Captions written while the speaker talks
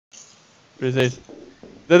Precis.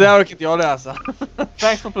 Det där orkar inte jag läsa.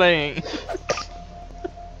 Thanks for playing.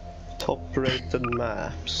 Top rated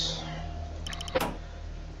maps.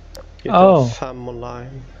 Oh. 5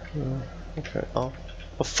 online. Okej, ja.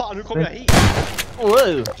 Vad fan, hur kom jag hit?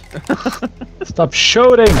 Wow. Stop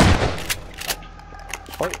shooting!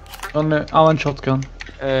 Oj. Använd shotgun.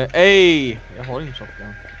 Ej! Jag har ingen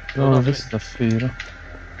shotgun. Du har visst 4.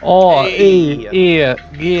 A, I, E,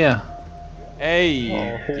 G. Ej!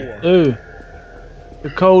 H. U. The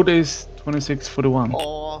code is 2641.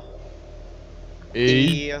 A.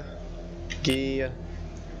 I. E. G.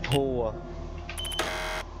 H.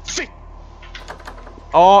 Fick!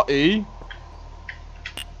 A, Y.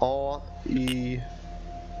 A. Y.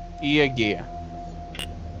 E, G.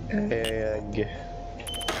 Äg.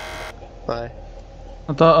 Nej.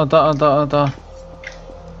 Vänta.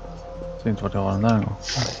 Jag ser inte vart jag har den där en gång.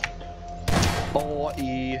 A,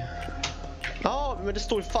 Y. Ja, men det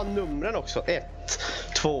står ju fan numren också. 1,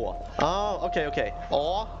 2. Ja, okej.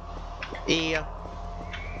 A. E.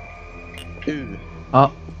 U.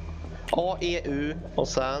 Ja. A, E, U. Och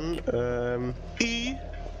sen Y.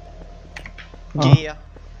 G.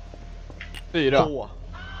 4. H.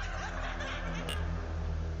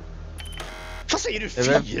 Vad säger du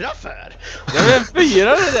 4 för? Jag vill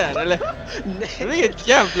 4 det där, eller? Nej. Det är inget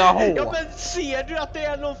jävla H. Ja, men ser du att det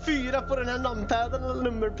är någon 4 på den här namnpadden eller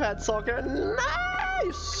nummerpad-saken? Nej!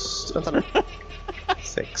 Just. Vänta nu.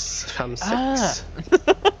 6, 5, 6.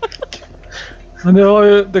 Men det har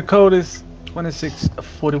ju, the code is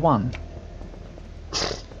 2641.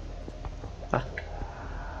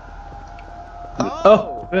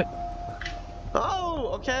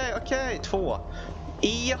 Okej. 2.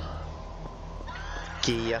 E.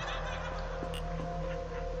 G.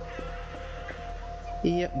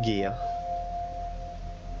 E, G.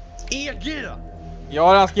 E, G!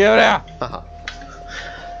 Ja, han skrev det! Aha.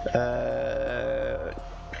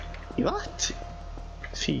 What?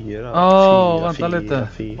 4. Vänta lite.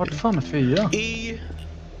 4. Vart fan är 4? Y.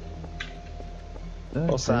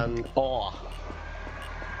 Och sen A.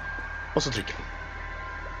 Och så trycker jag.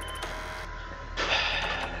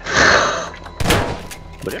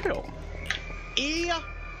 Börjar vi om. E.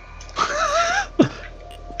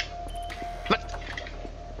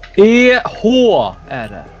 E, H är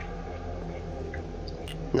det.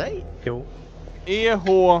 Nej. Jo. E,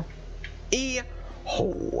 H. E.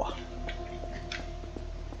 H.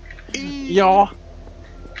 Y. Ja.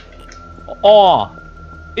 A.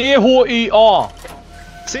 E, H, Y, A.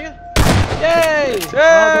 C. Yay!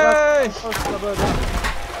 Yay! Första början.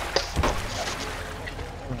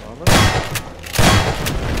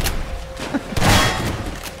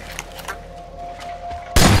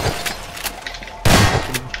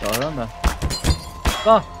 Störande.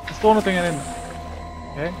 Va? Det står någonting här inne.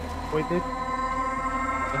 Okej, wait it.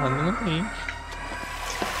 Det händer någonting.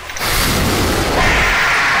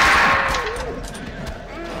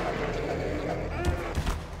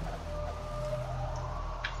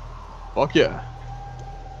 Fuck yeah.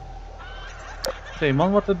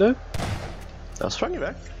 Simon, vart är du? Jag sprang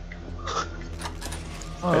iväg.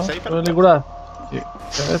 Ja, jag säger det går där.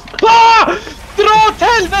 Jag vet. Ah! Dra åt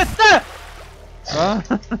helvete! Va?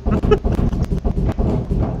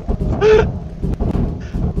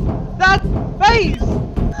 That face!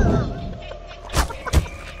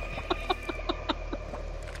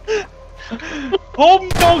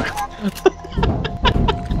 Homdog!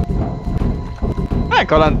 Nej,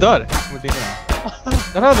 kolla en dörr.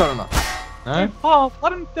 Där har dörrarna. Nej. Fan,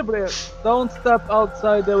 vad det inte blev. Don't step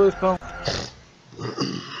outside, they will come.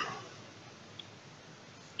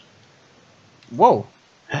 Wow.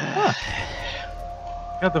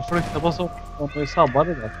 Jag kan inte flytta på så. Man får ju sabba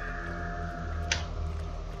det där.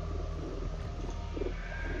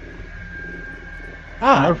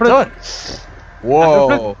 Dörr.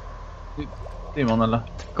 Wow. Simon eller?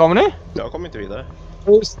 Kommer ni? Jag kommer inte vidare.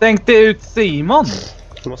 Du stängde ut Simon.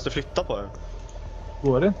 Du måste flytta på den.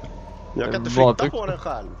 Går det inte? Jag kan inte Vad flytta du- på den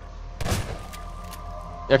själv.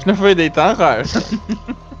 Jag knuffar ju dit han själv.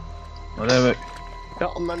 Ja, det är väl...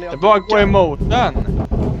 Ja, men jag... Det bara gå emot den.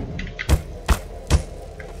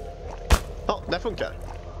 Ja, det funkar.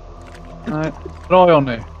 Nej. Bra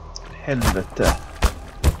Johnny. Helvete.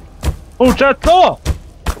 Fortsätt då!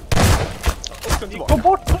 Och sen tillbaka. Gå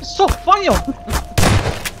bort från soffan Johnny!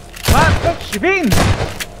 Vad försvinn!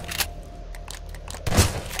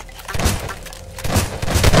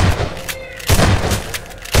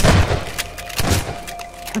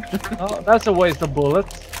 Oh, that's a waste of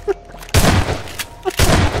bullets.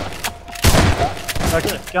 Jag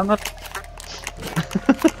kickar den.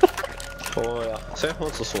 Åh ja, så det var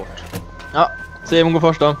inte så svårt. Ja, Simon går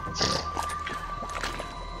först då.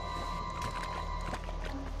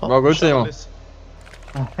 Bara gå ut, Simon.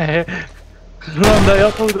 Runda,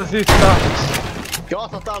 jag tog det sista. Jag har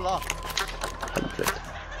tagit alla. Helvete.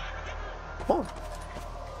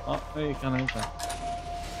 Ja, nu gick han ut här.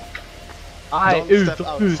 Nej, ut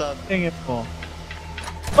och ut. Hänger på.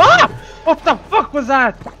 Ah! What the fuck was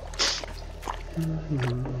that?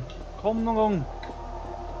 Kom någon gång.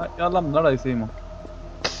 Jag lämnar dig, Simon.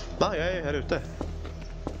 Nej, jag är här ute.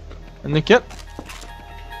 En nyckel.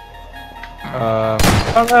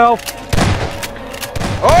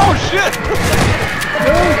 Oh shit!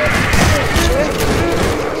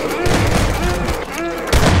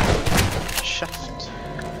 Käft.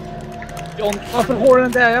 John, varför har du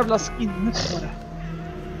den där jävla skinnet på det?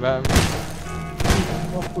 Vem?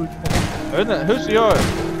 Vad sjukt. Jag vet inte, hur ska jag?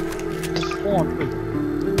 Svansjukt.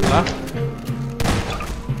 Va?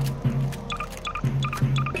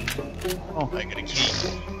 Ja. I got a key.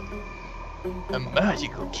 A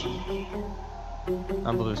magical key.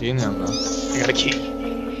 Han borde se in igen då. I got a key.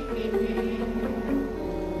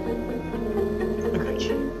 I got a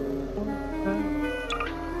key.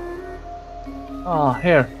 Ah,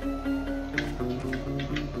 here.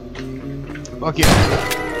 Fuck yeah.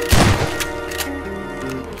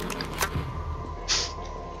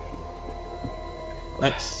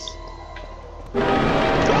 Nice.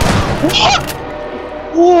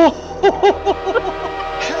 Wow!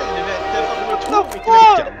 Helvete, fan du tog mitt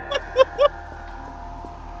veckan.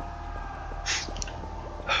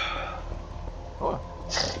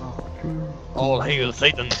 All hail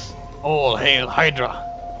Satan. All hail Hydra.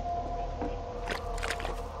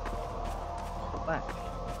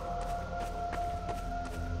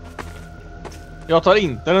 Jag tar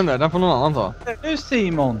inte den där, den får någon annan ta. Nu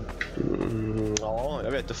Simon. Ja,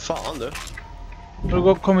 jag vet inte fan du. Har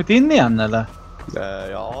du kommit in igen eller?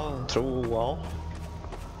 Ja, tror jag.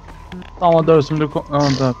 Samma dörr som du kom... Ja,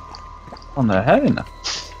 vänta. Fan, är det här inne?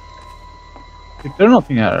 Hittade du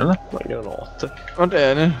någonting här eller? Granater. Vart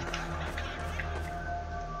är ni?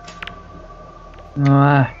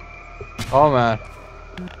 Nej. Ja, men.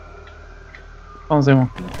 Fan Simon.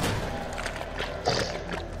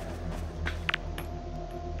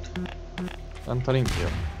 Den tar inte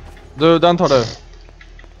jag. Du, den tar du.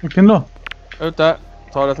 Vilken då? Ut där.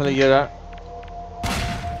 Ta det som ligger där.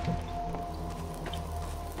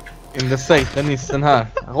 In the Satan-nissen här.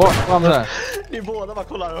 Fram där. Ni båda bara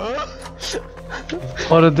kollar.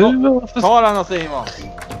 Var det du? Ta den och Simon.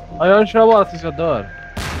 Ja, jag kör bara tills jag dör.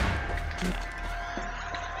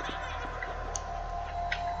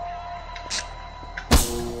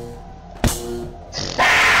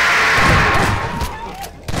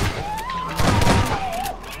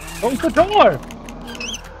 Kom så tar!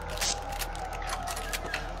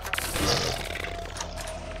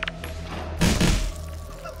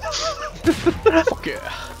 Fuck yeah.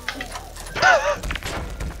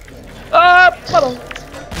 Ah, pardon.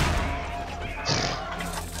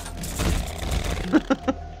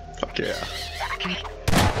 Fuck yeah.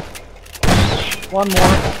 One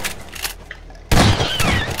more.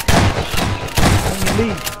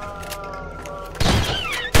 Leave.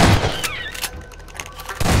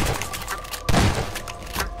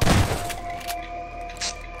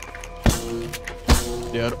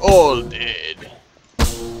 They are all dead.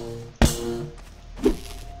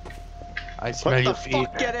 I smell your What the feet.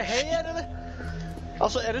 fuck är det här eller?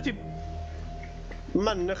 Alltså är det typ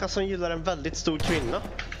människa som gillar en väldigt stor kvinna?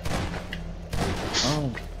 Oh.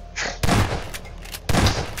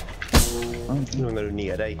 Lugnar du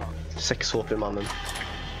ner dig. 6 HP mannen.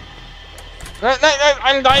 Nej, nej, nej,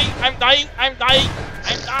 I'm dying, I'm dying, I'm dying,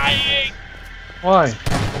 I'm dying. Why?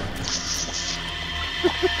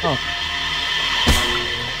 Oh.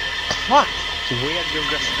 What?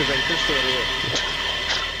 Weird respiration står det ju.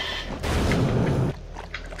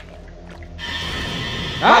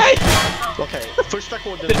 Nej! Okej, första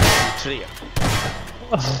koden är 3.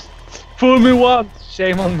 Fool me once,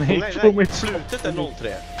 shame on me. Nej, Fool me nej, slutet är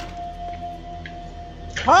 03.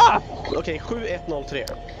 Ah! Okej, 7103.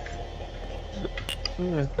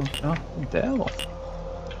 Ja, det var.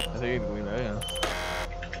 Jag tänker inte gå in där igen.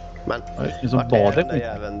 Men, Det är som vart är badet. den där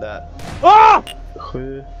jäveln där? Ah!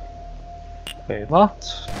 7 1 Va?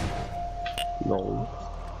 0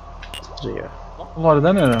 3. Vad var det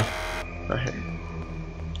där nere? Nej.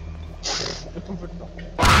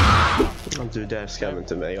 Du, där skrämmer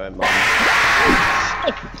inte mig, jag är man.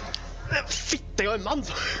 Fitta, jag är man!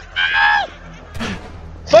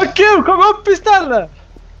 Fuck you, kom upp istället!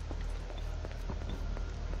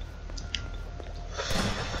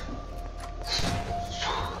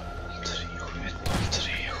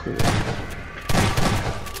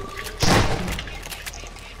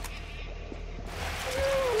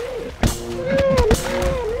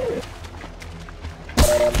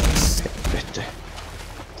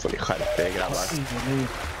 det grabbar.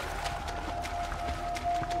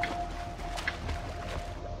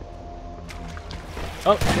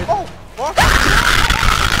 Oh, What?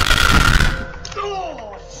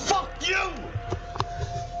 Oh, fuck you!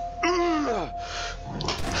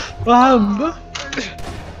 vad hände?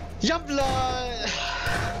 Jävla...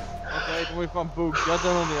 Okej, de var ju fan buggat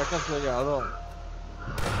eller någonting. Jag kan inte lägga dem.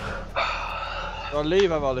 Du har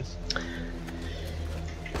liv här, Wallis.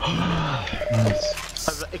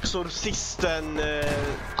 Alltså, exorcisten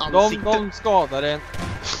ansikte. De skadar en.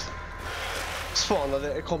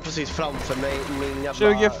 Svanade, kom precis framför mig. Min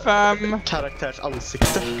jävla 25. karaktärs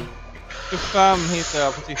ansikte. 25 hittar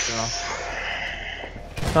jag på siffrorna.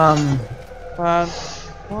 Fan. Fan.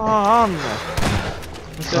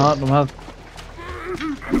 Ja, de här.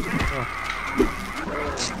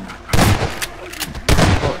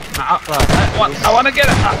 I wanna get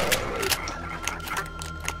it.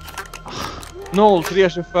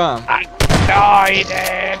 0325. Died.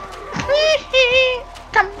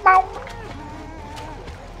 Come on.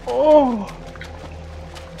 Oh.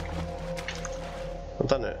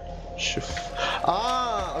 Vänta nu.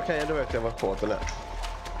 Okej, då vet jag vad koden är.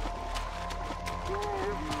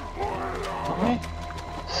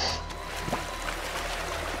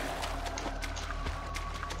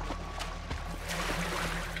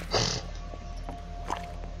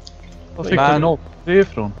 Vad fick du något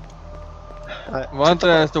ifrån? Var inte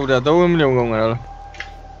det stod där då en miljon gånger eller?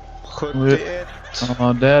 71.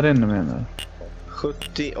 Ja, där inne menar jag.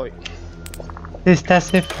 70, oj. Sista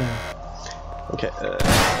siffran. Okej.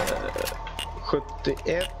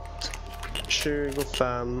 71.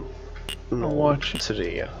 25.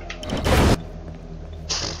 03.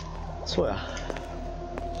 Så ja.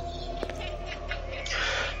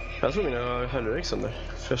 Jag tror mina höller gick sönder.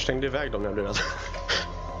 För jag stängde iväg dem när jag blev rädd.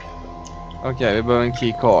 Okej, vi behöver en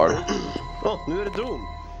key card. Nu är det dom.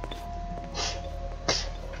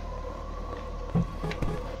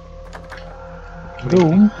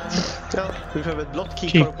 Dom? Ja, vi behöver ett blått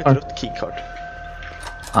keycard och ett rött keycard.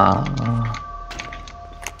 Ah.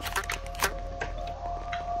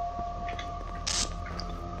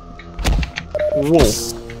 Wow.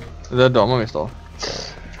 Det är de man visst då.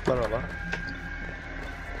 Vadå va?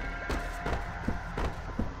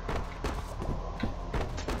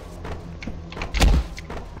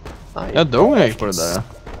 Aj. Jag dog när jag gick på det där.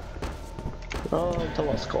 Ja, ta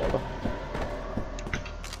bara skada.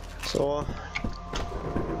 Så.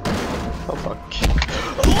 Oh fuck.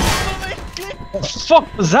 What the fuck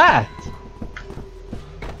was that?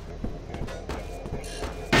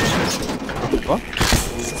 Va?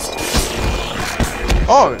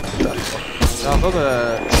 Åh! Jag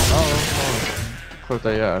använde... Ja,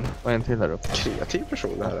 skjuta ihjäl. Vad är en till här uppe? Kreativ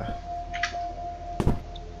person det här är.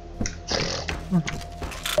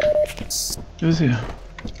 Ska vi se.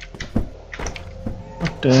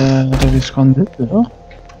 Vart är det vi ska nu då?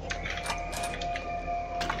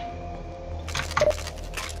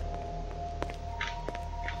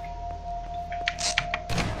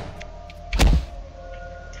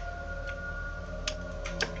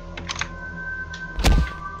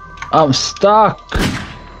 I'm stuck.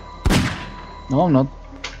 No, I'm not.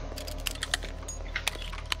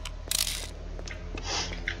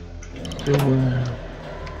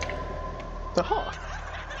 Jaha.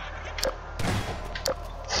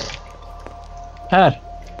 Här.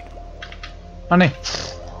 Hörni.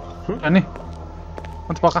 Hörni.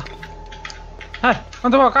 Kom tillbaka. Här.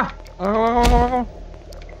 Kom tillbaka. Vi har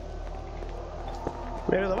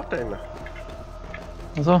redan varit där inne.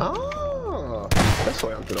 Alltså. Det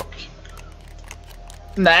såg jag inte dock.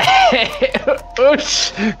 Nej.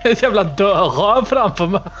 Usch. Ett jävla dörrar framför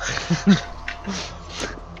mig.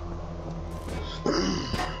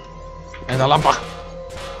 En lampa.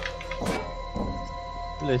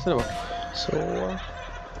 Lyser det bara. Så.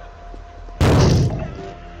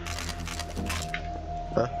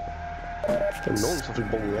 Det är någon som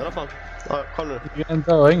fick bånga i alla fall. Ja, kom nu. Det är en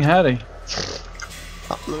döing här i.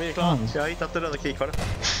 Ja, men vi är klara. Jag har hittat det röda keycardet.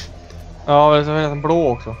 Ja, det finns en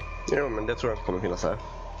blå också. Jo, men det tror jag inte kommer finnas här.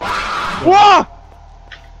 Wow!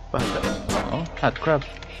 Vad hände? Ja, headcrab.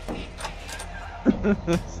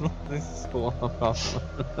 Det står fast.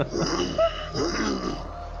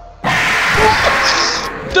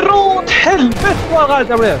 Dra åt helvete vad rädd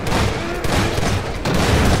jag blev.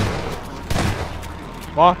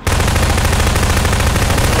 Va?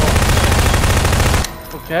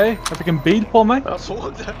 Okej, jag fick en bil på mig. Jag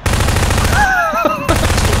såg det.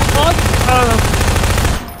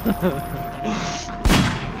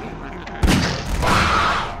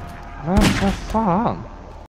 Vad fan?